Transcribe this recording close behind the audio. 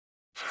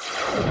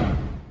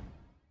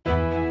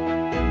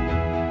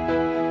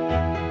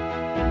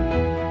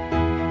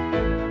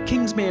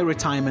Kingsmere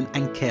Retirement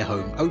and Care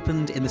Home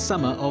opened in the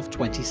summer of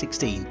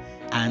 2016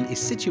 and is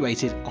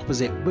situated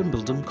opposite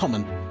Wimbledon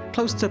Common,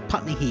 close to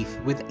Putney Heath,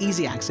 with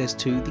easy access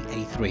to the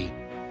A3.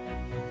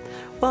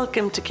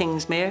 Welcome to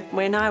Kingsmere.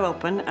 We're now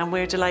open and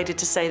we're delighted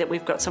to say that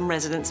we've got some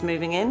residents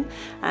moving in,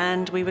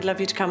 and we would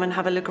love you to come and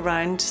have a look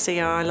around to see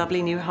our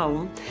lovely new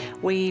home.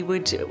 We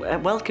would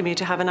welcome you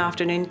to have an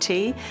afternoon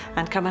tea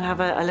and come and have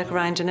a look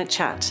around and a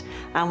chat,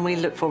 and we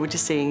look forward to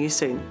seeing you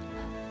soon.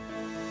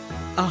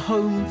 A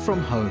home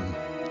from home.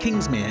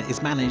 Kingsmere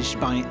is managed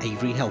by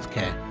Avery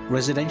Healthcare,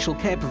 Residential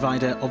Care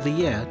Provider of the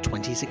Year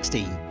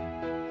 2016.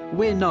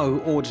 We're no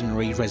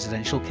ordinary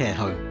residential care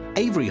home.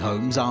 Avery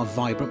homes are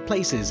vibrant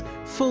places,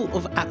 full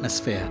of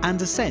atmosphere and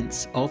a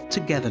sense of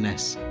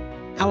togetherness.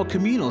 Our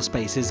communal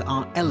spaces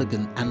are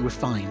elegant and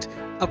refined,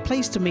 a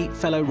place to meet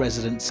fellow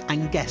residents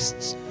and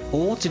guests,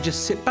 or to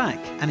just sit back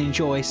and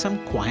enjoy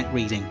some quiet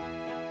reading.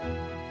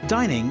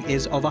 Dining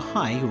is of a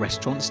high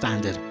restaurant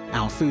standard.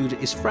 Our food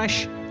is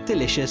fresh,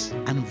 delicious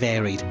and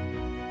varied.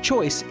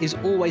 Choice is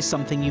always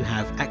something you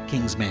have at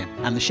Kingsmere,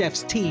 and the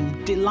chef's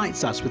team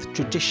delights us with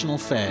traditional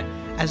fare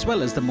as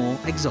well as the more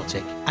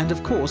exotic. And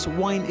of course,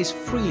 wine is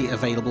freely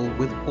available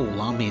with all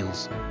our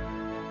meals.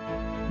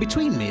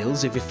 Between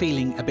meals, if you're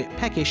feeling a bit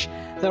peckish,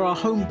 there are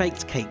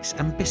home-baked cakes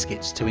and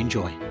biscuits to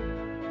enjoy.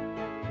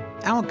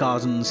 Our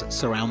gardens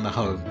surround the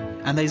home,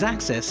 and there's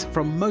access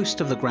from most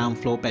of the ground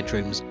floor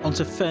bedrooms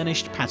onto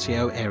furnished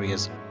patio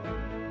areas.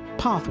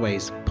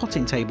 Pathways,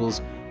 potting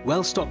tables,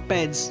 well-stocked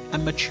beds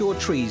and mature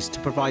trees to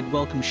provide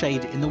welcome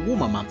shade in the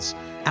warmer months.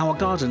 Our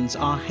gardens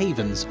are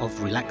havens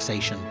of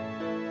relaxation.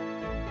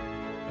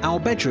 Our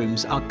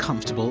bedrooms are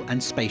comfortable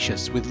and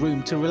spacious with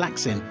room to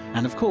relax in,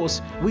 and of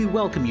course we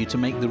welcome you to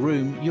make the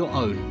room your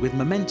own with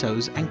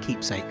mementos and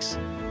keepsakes.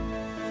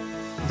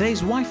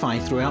 There's Wi-Fi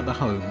throughout the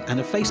home and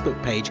a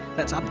Facebook page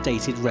that's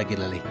updated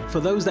regularly for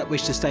those that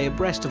wish to stay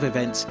abreast of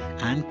events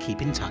and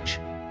keep in touch.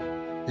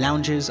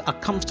 Lounges are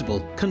comfortable,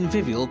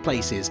 convivial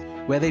places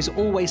where there's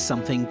always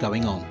something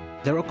going on.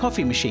 There are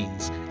coffee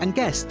machines, and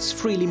guests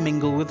freely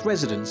mingle with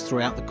residents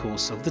throughout the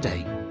course of the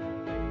day.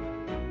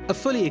 A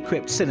fully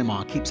equipped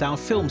cinema keeps our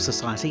film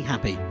society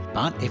happy,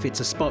 but if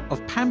it's a spot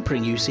of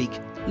pampering you seek,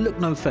 look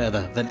no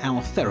further than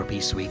our therapy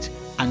suite.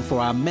 And for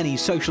our many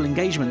social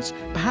engagements,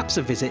 perhaps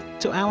a visit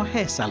to our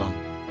hair salon.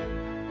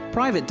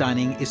 Private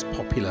dining is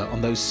popular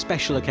on those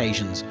special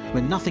occasions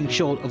when nothing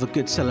short of a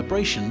good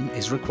celebration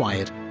is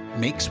required.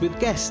 Mix with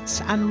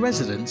guests and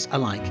residents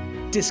alike.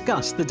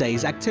 Discuss the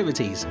day's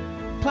activities.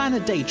 Plan a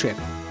day trip,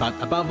 but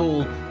above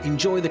all,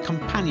 enjoy the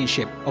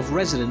companionship of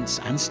residents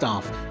and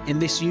staff in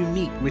this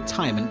unique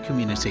retirement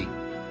community.